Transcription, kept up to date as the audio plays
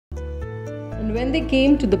And when they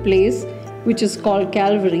came to the place which is called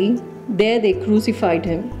Calvary, there they crucified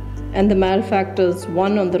him, and the malefactors,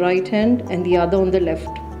 one on the right hand and the other on the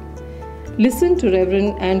left. Listen to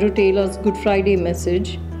Reverend Andrew Taylor's Good Friday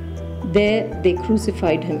message. There they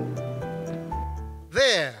crucified him.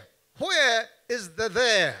 There. Where is the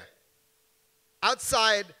there?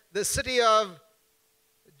 Outside the city of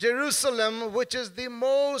Jerusalem, which is the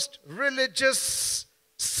most religious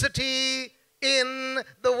city in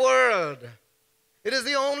the world. It is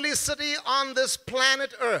the only city on this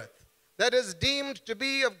planet Earth that is deemed to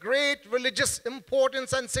be of great religious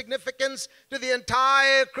importance and significance to the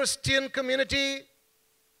entire Christian community,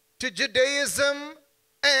 to Judaism,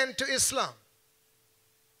 and to Islam.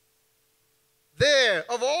 There,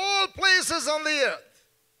 of all places on the earth,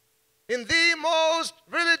 in the most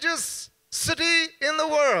religious city in the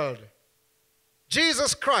world,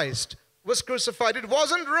 Jesus Christ was crucified. It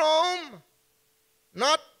wasn't Rome,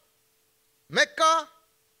 not Mecca,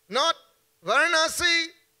 not Varanasi,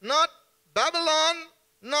 not Babylon,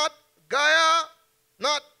 not Gaia,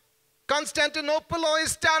 not Constantinople or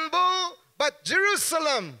Istanbul, but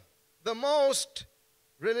Jerusalem, the most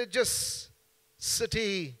religious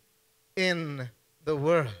city in the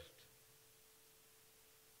world.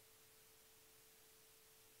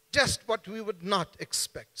 Just what we would not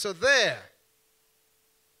expect. So there,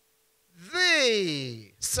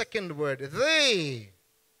 they, second word, they.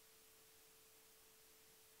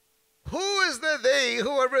 Who is the they who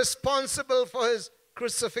are responsible for his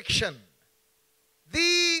crucifixion?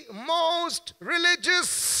 The most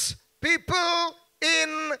religious people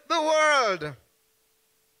in the world.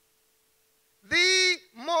 The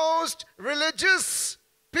most religious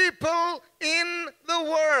people in the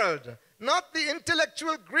world. Not the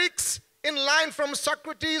intellectual Greeks in line from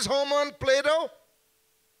Socrates, Homer, and Plato.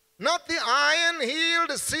 Not the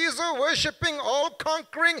iron-heeled, Caesar-worshipping,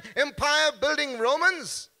 all-conquering, empire-building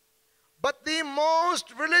Romans. But the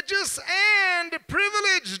most religious and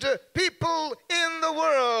privileged people in the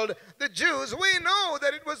world, the Jews. We know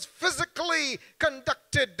that it was physically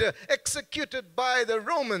conducted, executed by the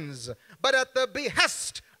Romans, but at the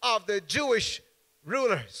behest of the Jewish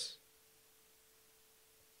rulers.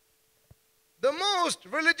 The most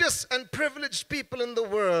religious and privileged people in the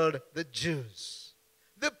world, the Jews.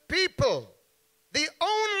 The people, the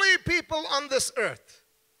only people on this earth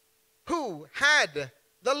who had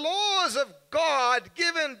the laws of God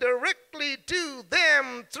given directly to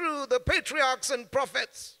them through the patriarchs and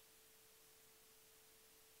prophets.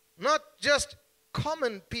 Not just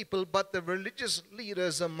common people, but the religious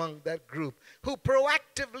leaders among that group who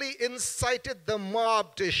proactively incited the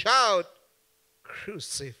mob to shout,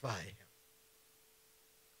 "Crucify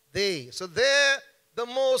him." So they're the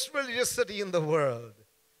most religious city in the world.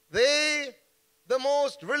 They, the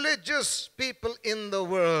most religious people in the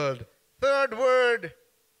world. Third word,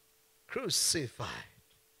 crucified.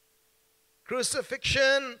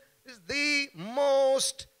 Crucifixion is the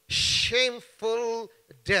most shameful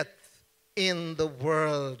death in the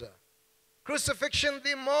world. Crucifixion,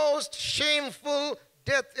 the most shameful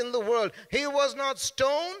death in the world. He was not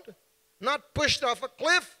stoned, not pushed off a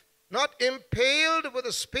cliff, not impaled with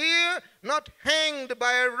a spear, not hanged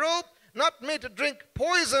by a rope, not made to drink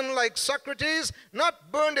poison like Socrates,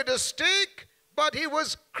 not burned at a stake, but he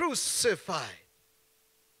was crucified.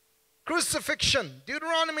 Crucifixion.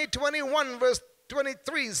 Deuteronomy 21 verse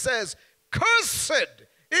 23 says, "Cursed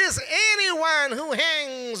is anyone who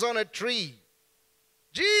hangs on a tree."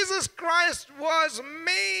 Jesus Christ was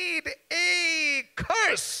made a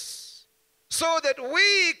curse so that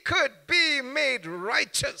we could be made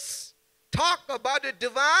righteous. Talk about a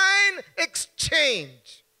divine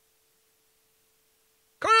exchange.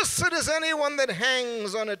 Cursed is anyone that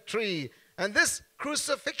hangs on a tree. And this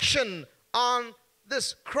crucifixion on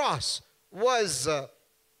this cross was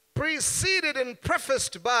preceded and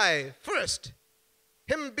prefaced by, first,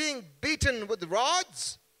 him being beaten with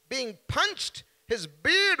rods, being punched. His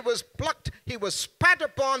beard was plucked. He was spat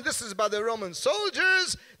upon. This is by the Roman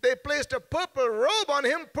soldiers. They placed a purple robe on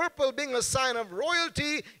him, purple being a sign of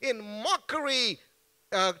royalty, in mockery,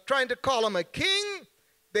 trying to call him a king.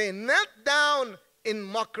 They knelt down in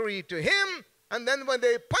mockery to him. And then when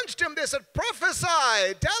they punched him, they said,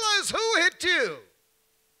 "Prophesy, tell us who hit you."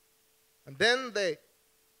 And then they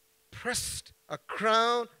pressed a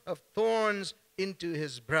crown of thorns into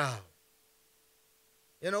his brow.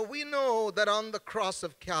 You know, we know that on the cross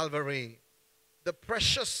of Calvary, the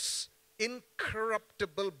precious,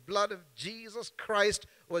 incorruptible blood of Jesus Christ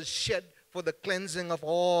was shed for the cleansing of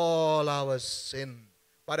all our sin.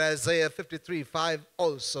 But Isaiah 53:5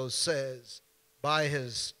 also says, "By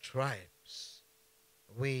his stripes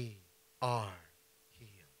we are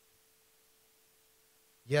healed."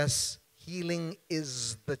 Yes, healing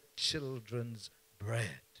is the children's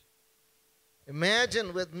bread.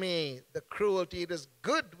 Imagine with me the cruelty. It is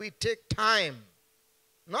good we take time,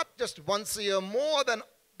 not just once a year, more than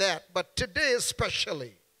that, but today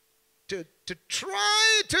especially, to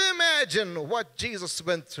try to imagine what Jesus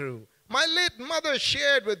went through. My late mother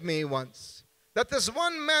shared with me once that this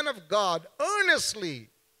one man of God earnestly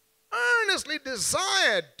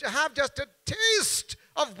desired to have just a taste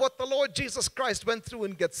of what the Lord Jesus Christ went through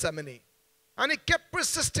in Gethsemane. And he kept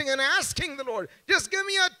persisting and asking the Lord, just give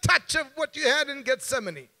me a touch of what you had in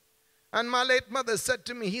Gethsemane. And my late mother said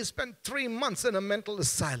to me, he spent 3 months in a mental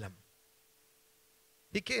asylum.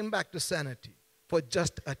 He came back to sanity for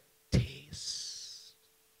just a taste.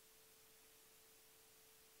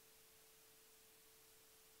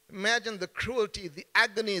 Imagine the cruelty, the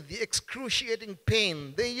agony, the excruciating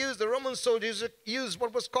pain. The Roman soldiers used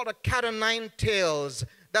what was called a cat o' nine tails.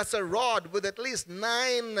 That's a rod with at least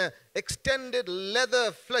 9 extended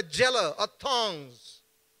leather flagella or thongs.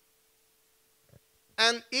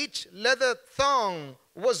 And each leather thong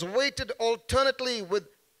was weighted alternately with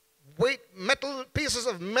pieces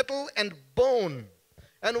of metal and bone.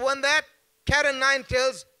 And when that cat o' nine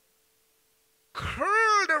tails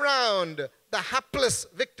curled around the hapless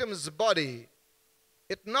victim's body,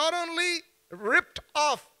 it not only ripped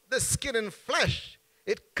off the skin and flesh,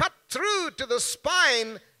 it cut through to the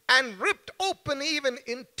spine and ripped open even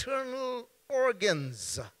internal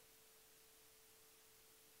organs.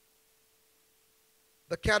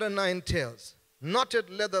 The cat o' nine tails, knotted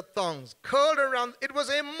leather thongs, curled around. It was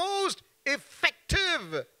a most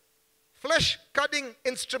effective flesh-cutting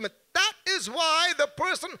instrument. That is why the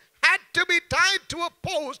person had to be tied to a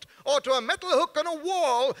post or to a metal hook on a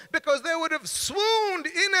wall, because they would have swooned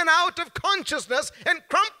in and out of consciousness and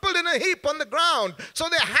crumpled in a heap on the ground. So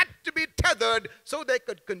they had to be tethered so they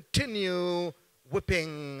could continue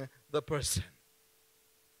whipping the person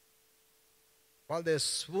while they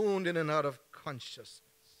swooned in and out of consciousness.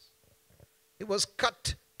 He was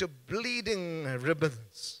cut to bleeding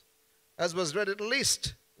ribbons, as was read at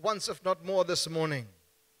least once, if not more, this morning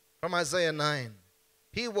from Isaiah 9.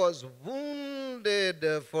 He was wounded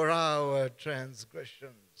for our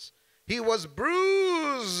transgressions. He was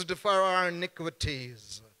bruised for our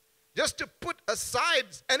iniquities. Just to put aside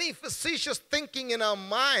any facetious thinking in our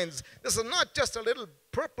minds, this is not just a little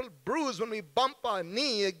purple bruise when we bump our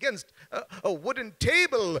knee against a wooden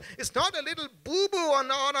table. It's not a little boo-boo on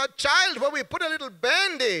our child where we put a little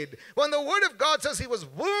Band-Aid. When the Word of God says he was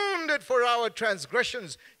wounded for our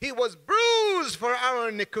transgressions, he was bruised for our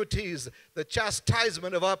iniquities. The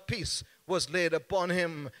chastisement of our peace was laid upon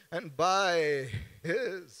him, and by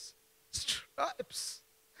his stripes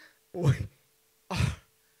we are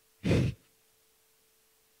healed.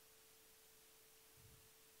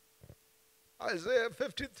 Isaiah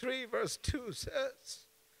 53 verse 2 says,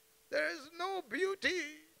 there is no beauty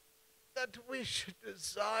that we should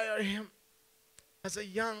desire him. As a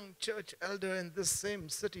young church elder in this same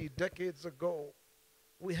city decades ago,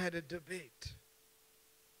 we had a debate.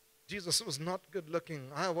 Jesus was not good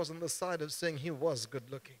looking. I was on the side of saying he was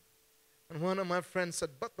good looking. And one of my friends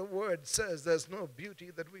said, but the word says there's no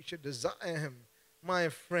beauty that we should desire him. My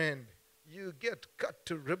friend, you get cut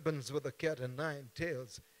to ribbons with a cat o' nine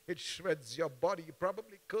tails. It shreds your body,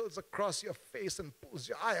 probably curls across your face and pulls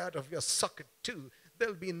your eye out of your socket too.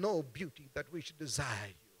 There'll be no beauty that we should desire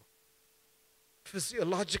you.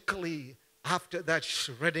 Physiologically, after that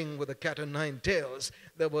shredding with a cat o' nine tails,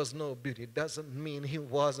 there was no beauty. Doesn't mean he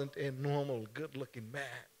wasn't a normal, good-looking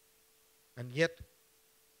man. And yet,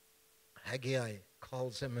 Haggai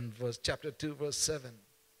calls him in chapter 2, verse 7,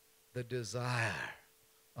 the desire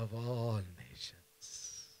of all nations.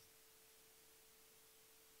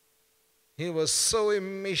 He was so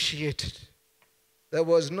emaciated. There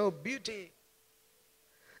was no beauty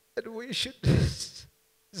that we should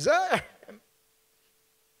desire him.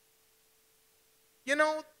 You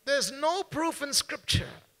know, there's no proof in Scripture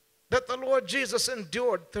that the Lord Jesus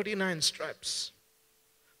endured 39 stripes.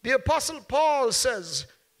 The Apostle Paul says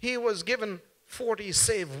he was given 40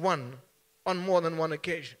 save 1 on more than one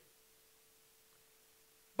occasion.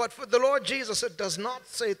 But for the Lord Jesus, it does not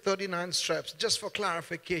say 39 stripes. Just for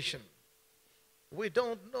clarification, we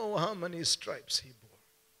don't know how many stripes he bore.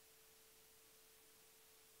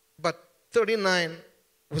 But 39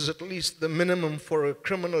 was at least the minimum for a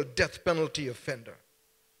criminal death penalty offender.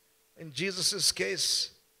 In Jesus'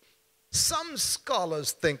 case, Some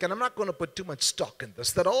scholars think, and I'm not going to put too much stock in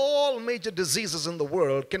this, that all major diseases in the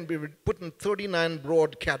world can be put in 39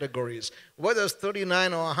 broad categories. Whether it's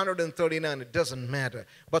 39 or 139, it doesn't matter.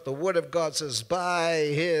 But the Word of God says,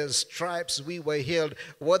 by His stripes we were healed.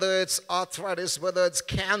 Whether it's arthritis, whether it's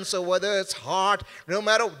cancer, whether it's heart, no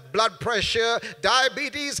matter blood pressure,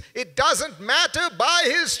 diabetes, it doesn't matter. By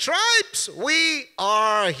His stripes we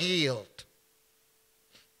are healed.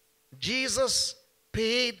 Jesus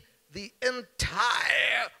paid the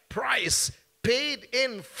entire price, paid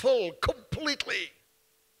in full, completely.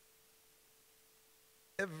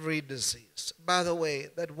 Every disease. By the way,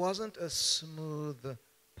 that wasn't a smooth,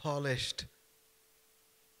 polished,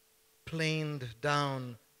 planed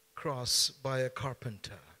down cross by a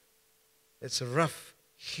carpenter. It's a rough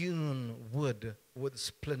hewn wood with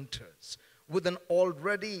splinters, with an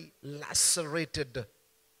already lacerated,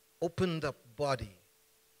 opened up body,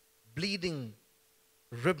 bleeding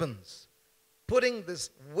ribbons, putting this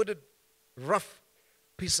wooded, rough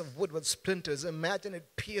piece of wood with splinters, imagine it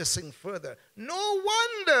piercing further. No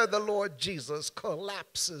wonder the Lord Jesus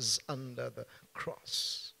collapses under the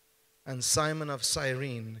cross. And Simon of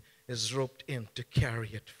Cyrene is roped in to carry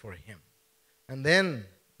it for him. And then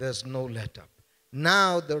there's no let up.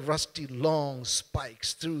 Now the rusty long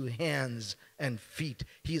spikes through hands and feet.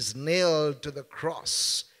 He's nailed to the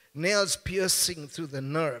cross. Nails piercing through the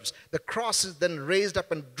nerves. The cross is then raised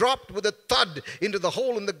up and dropped with a thud into the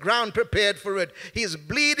hole in the ground prepared for it. He is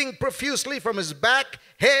bleeding profusely from his back,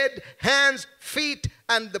 head, hands, feet,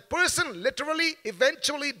 and the person literally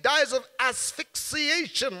eventually dies of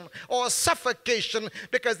asphyxiation or suffocation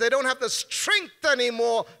because they don't have the strength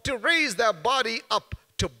anymore to raise their body up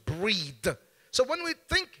to breathe. So when we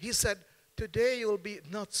think, he said, today you will be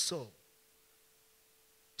not so.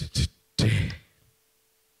 Today.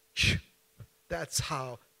 That's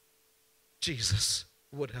how Jesus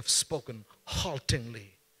would have spoken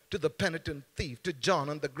haltingly to the penitent thief, to John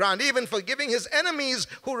on the ground, even forgiving his enemies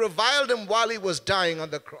who reviled him while he was dying on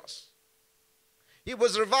the cross. He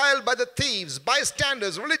was reviled by the thieves,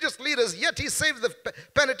 bystanders, religious leaders, yet he saves the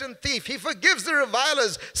penitent thief. He forgives the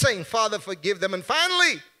revilers, saying, Father, forgive them. And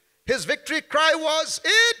finally, his victory cry was,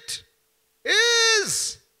 it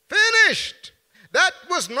is finished. That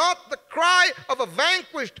was not the cry of a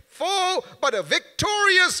vanquished foe, but a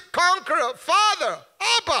victorious conqueror. Father,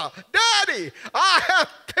 Abba, Daddy, I have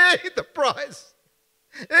paid the price.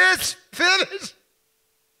 It's finished.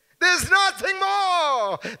 There's nothing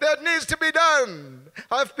more that needs to be done.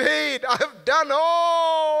 I've paid. I've done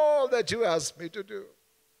all that you asked me to do.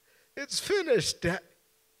 It's finished, Daddy.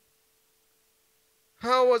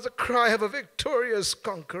 How was the cry of a victorious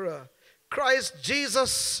conqueror? Christ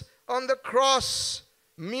Jesus on the cross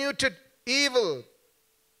muted evil,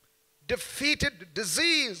 defeated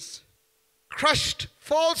disease, crushed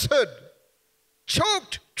falsehood,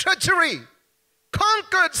 choked treachery,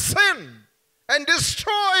 conquered sin, and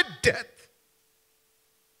destroyed death.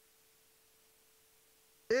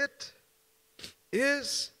 It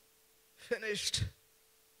is finished.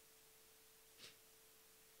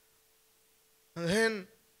 And then,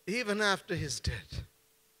 even after his death,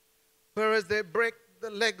 whereas they break the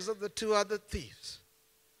legs of the two other thieves,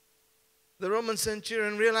 the Roman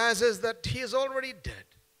centurion realizes that he is already dead.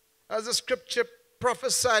 As the scripture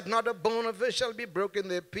prophesied, not a bone of his shall be broken,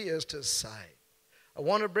 they pierced his side. I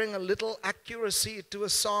want to bring a little accuracy to a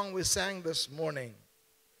song we sang this morning.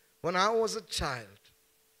 When I was a child,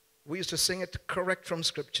 we used to sing it correct from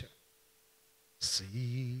scripture.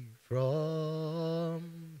 See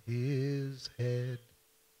from his head,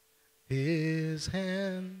 his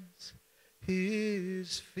hands,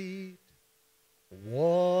 his feet,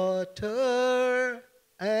 water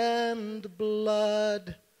and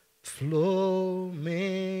blood flow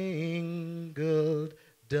mingled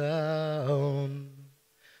down.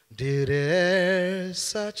 Did e'er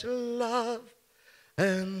such love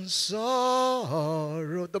and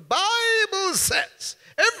sorrow? The Bible says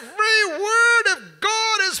every word of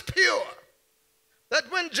God is pure. That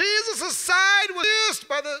when Jesus' side was pierced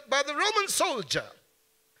by the Roman soldier,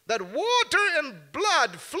 that water and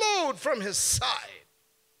blood flowed from his side.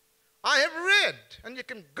 I have read, and you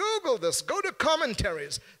can Google this, go to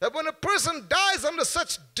commentaries, that when a person dies under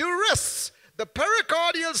such duress, the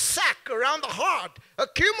pericardial sac around the heart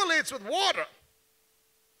accumulates with water.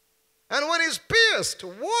 And when he's pierced,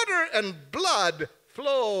 water and blood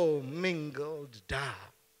flow mingled down.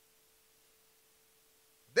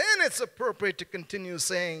 Then it's appropriate to continue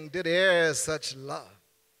saying, did e'er such love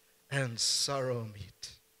and sorrow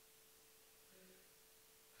meet?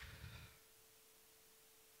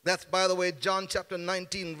 That's, by the way, John chapter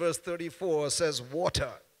 19, verse 34 says, water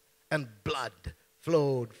and blood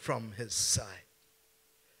flowed from his side.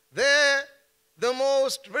 There, the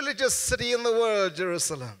most religious city in the world,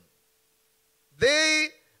 Jerusalem. They,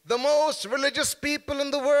 the most religious people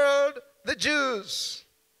in the world, the Jews.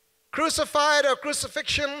 Crucified or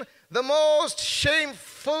crucifixion, the most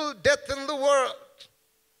shameful death in the world.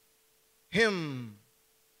 Him,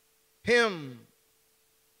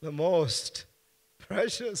 the most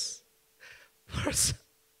precious person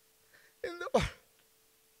in the world.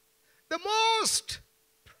 The most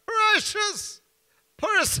precious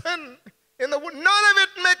person in the world. None of it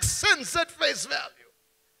makes sense at face value.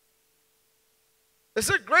 It's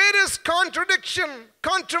the greatest contravention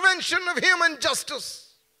of human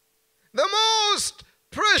justice. The most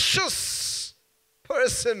precious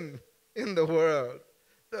person in the world.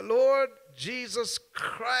 The Lord Jesus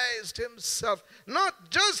Christ himself. Not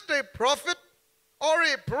just a prophet or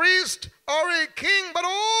a priest or a king, but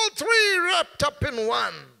all three wrapped up in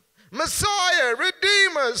one. Messiah,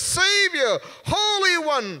 Redeemer, Savior, Holy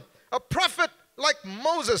One, a prophet like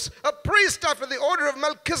Moses, a priest after the order of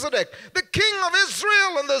Melchizedek, the King of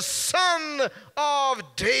Israel and the Son of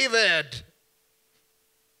David.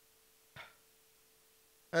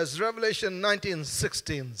 As Revelation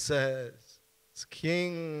 19:16 says, it's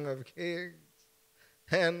King of kings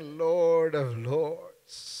and Lord of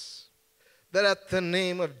lords. That at the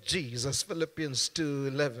name of Jesus, Philippians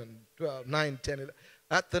 2:11, 12, 9, 10, 11,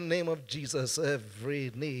 at the name of Jesus,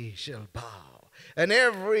 every knee shall bow, and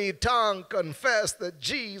every tongue confess that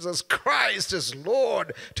Jesus Christ is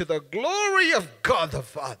Lord, to the glory of God the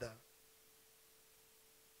Father.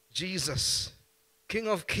 Jesus, King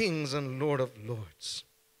of kings and Lord of lords.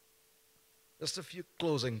 Just a few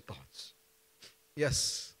closing thoughts.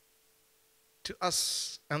 Yes, to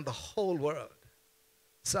us and the whole world,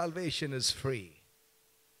 salvation is free,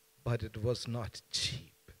 but it was not cheap.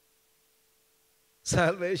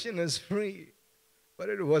 Salvation is free, but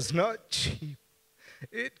it was not cheap.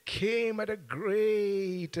 It came at a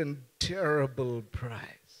great and terrible price.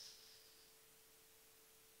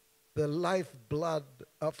 The lifeblood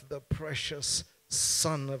of the precious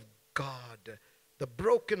Son of God, the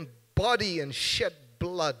broken body and shed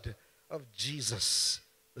blood of Jesus,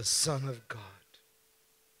 the Son of God.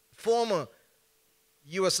 Former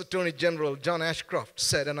U.S. Attorney General John Ashcroft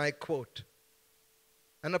said, and I quote,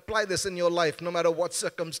 and apply this in your life no matter what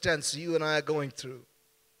circumstance you and I are going through.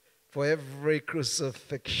 For every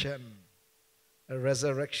crucifixion, a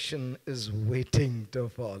resurrection is waiting to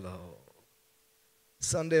follow.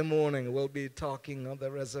 Sunday morning, we'll be talking on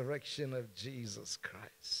the resurrection of Jesus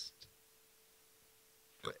Christ.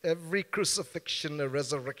 For every crucifixion, a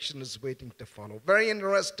resurrection is waiting to follow. Very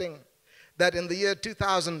interesting that in the year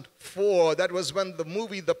 2004, that was when the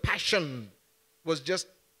movie The Passion was just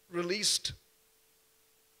released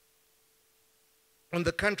in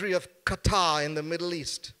the country of Qatar in the Middle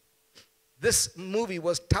East. This movie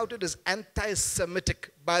was touted as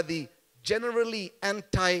anti-Semitic by the generally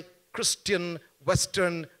anti-Christian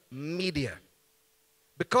Western media.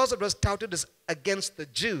 Because it was touted as against the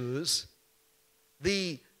Jews,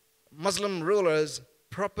 the Muslim rulers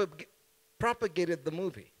propagated the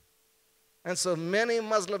movie. And so many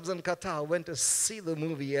Muslims in Qatar went to see the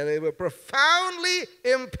movie, and they were profoundly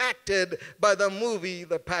impacted by the movie,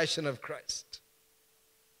 The Passion of Christ.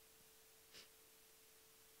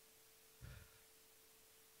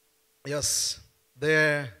 Yes,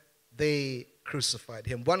 there they crucified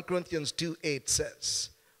him. 1 Corinthians 2:8 says,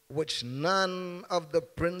 which none of the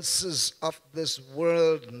princes of this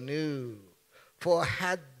world knew. For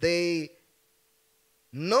had they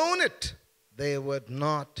known it, they would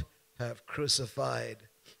not have crucified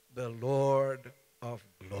the Lord of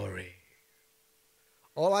glory.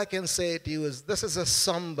 All I can say to you is this is a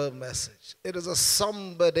somber message. It is a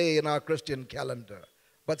somber day in our Christian calendar.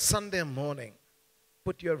 But Sunday morning,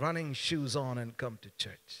 put your running shoes on and come to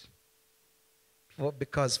church.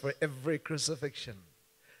 Because for every crucifixion,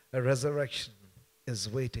 a resurrection is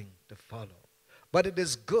waiting to follow. But it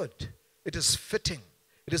is good, it is fitting,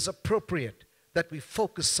 it is appropriate that we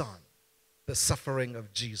focus on the suffering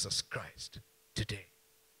of Jesus Christ today.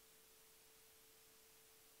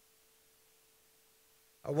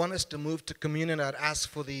 I want us to move to communion. I'd ask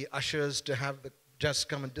for the ushers to have just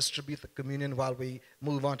come and distribute the communion while we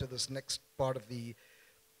move on to this next part of the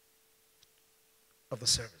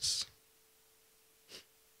service.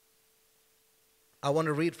 I want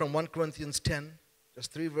to read from 1 Corinthians 10,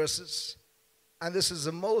 just 3 verses. And this is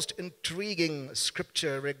the most intriguing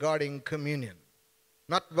scripture regarding communion,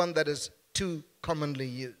 not one that is too commonly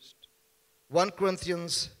used. 1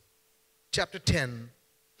 Corinthians chapter 10,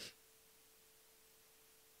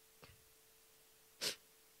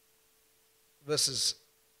 verses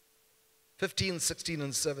 15, 16,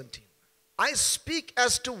 and 17. I speak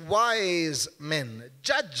as to wise men.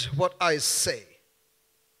 Judge what I say.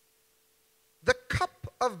 The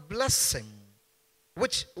cup of blessing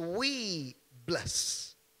which we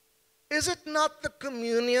bless, is it not the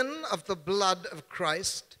communion of the blood of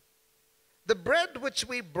Christ? The bread which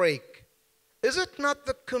we break, is it not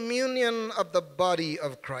the communion of the body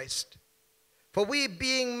of Christ? For we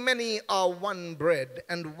being many are one bread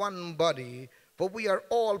and one body, for we are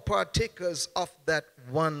all partakers of that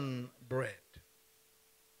one bread.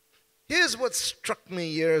 Here's what struck me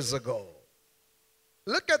years ago.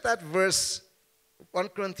 Look at that verse, 1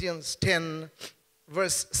 Corinthians 10,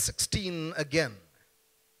 verse 16 again.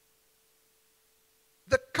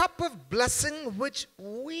 The cup of blessing which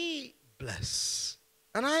we bless.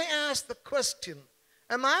 And I ask the question,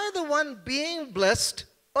 am I the one being blessed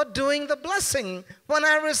or doing the blessing when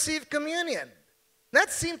I receive communion?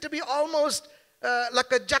 That seemed to be almost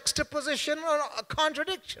like a juxtaposition or a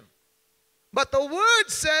contradiction. But the word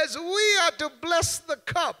says we are to bless the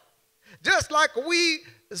cup. Just like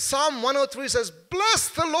Psalm 103 says, bless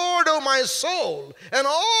the Lord, O my soul, and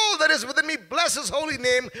all that is within me, bless his holy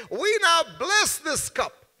name. We now bless this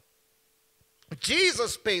cup.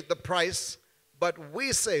 Jesus paid the price, but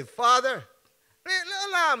we say, Father,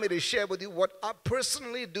 allow me to share with you what I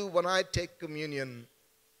personally do when I take communion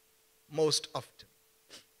most often.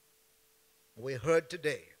 We heard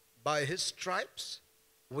today, by his stripes,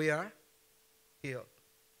 we are healed.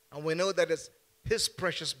 And we know that it's his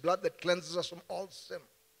precious blood that cleanses us from all sin.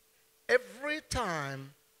 Every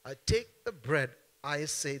time I take the bread, I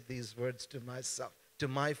say these words to myself, to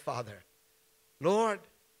my Father. Lord,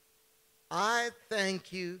 I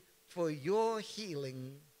thank you for your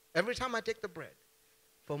healing. Every time I take the bread,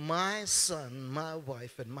 for my son, my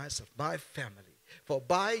wife, and myself, my family. For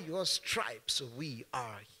by your stripes we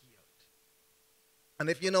are healed. And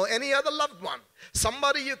if you know any other loved one,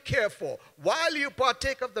 somebody you care for, while you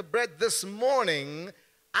partake of the bread this morning,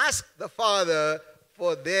 ask the Father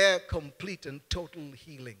for their complete and total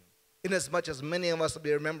healing. Inasmuch as many of us will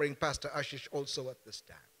be remembering Pastor Ashish also at this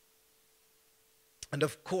time. And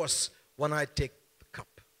of course, when I take the cup,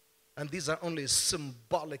 and these are only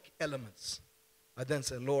symbolic elements, I then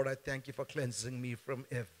say, Lord, I thank you for cleansing me from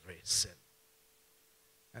every sin.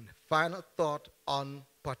 And final thought on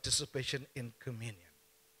participation in communion.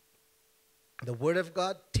 The Word of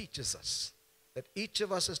God teaches us that each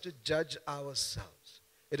of us is to judge ourselves.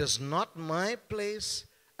 It is not my place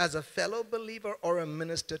as a fellow believer or a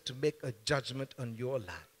minister to make a judgment on your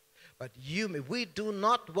life. But we do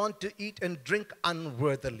not want to eat and drink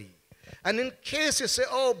unworthily. And in case you say,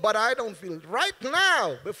 oh, but I don't feel it. Right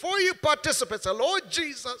now, before you participate, say, Lord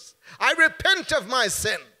Jesus, I repent of my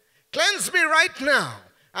sin. Cleanse me right now.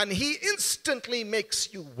 And he instantly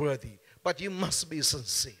makes you worthy. But you must be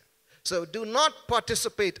sincere. So do not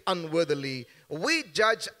participate unworthily. We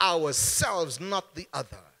judge ourselves, not the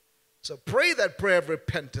other. So pray that prayer of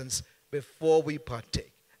repentance before we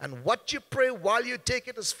partake. And what you pray while you take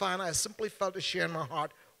it is fine. I simply felt to share in my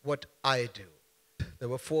heart what I do. There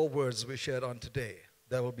were 4 words we shared on today.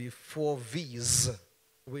 There will be 4 V's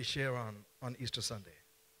we share on Easter Sunday.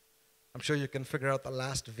 I'm sure you can figure out the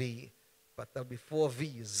last V, but there'll be 4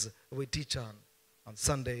 V's we teach on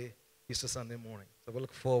Sunday, Easter Sunday morning. So we'll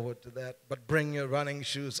look forward to that. But bring your running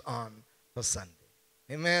shoes on for Sunday.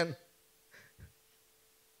 Amen.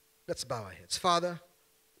 Let's bow our heads. Father,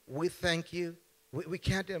 we thank you. We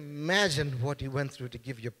can't imagine what you went through to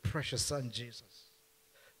give your precious son, Jesus.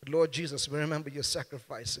 But Lord Jesus, we remember your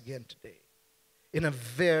sacrifice again today in a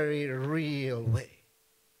very real way.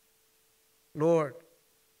 Lord,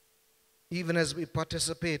 even as we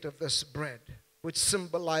participate of this bread, which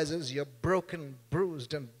symbolizes your broken,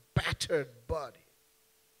 bruised, and battered body,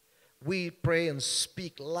 we pray and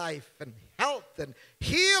speak life and health and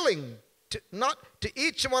healing to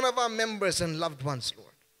each one of our members and loved ones, Lord.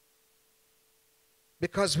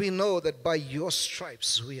 Because we know that by your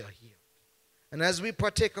stripes we are healed. And as we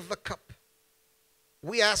partake of the cup,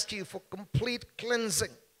 we ask you for complete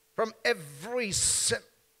cleansing from every sin.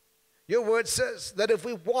 Your word says that if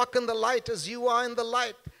we walk in the light as you are in the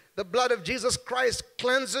light, the blood of Jesus Christ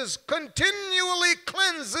continually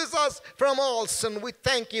cleanses us from all sin. We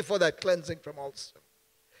thank you for that cleansing from all sin.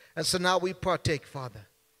 And so now we partake, Father,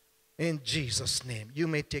 in Jesus' name. You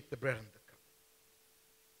may take the bread and the cup.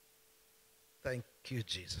 Thank you,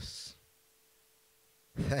 Jesus.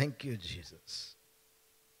 Thank you, Jesus.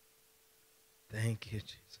 Thank you,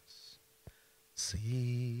 Jesus.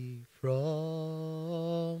 See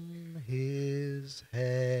from his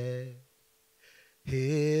head,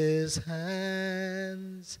 his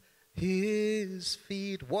hands, his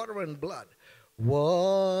feet, water and blood,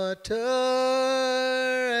 water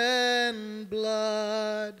and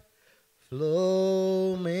blood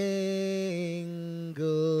flow mingled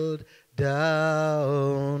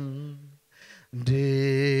down.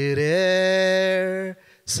 Did e'er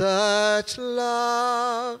such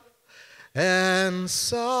love and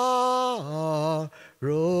sorrow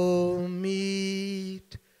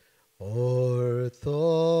meet, or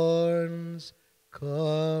thorns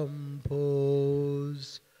compose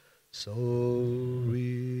so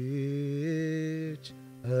rich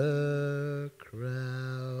a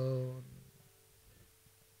crown?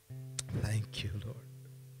 Thank you, Lord.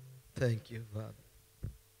 Thank you, Father.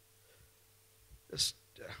 Just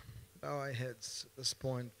bow our heads at this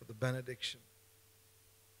point for the benediction.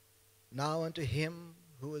 Now unto him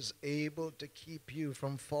who is able to keep you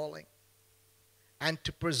from falling and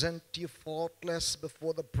to present you faultless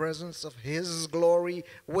before the presence of his glory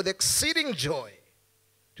with exceeding joy,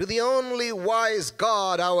 to the only wise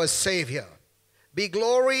God, our Savior, be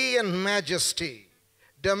glory and majesty,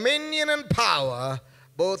 dominion and power,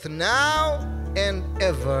 both now and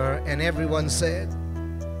ever. And everyone said,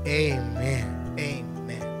 Amen.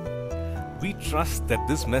 Amen. We trust that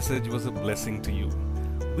this message was a blessing to you.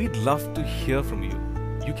 We'd love to hear from you.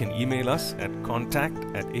 You can email us at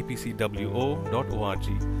contact@apcwo.org.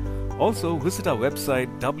 Also, visit our website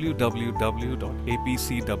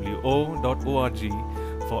www.apcwo.org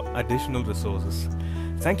for additional resources.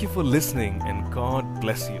 Thank you for listening, and God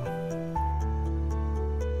bless you.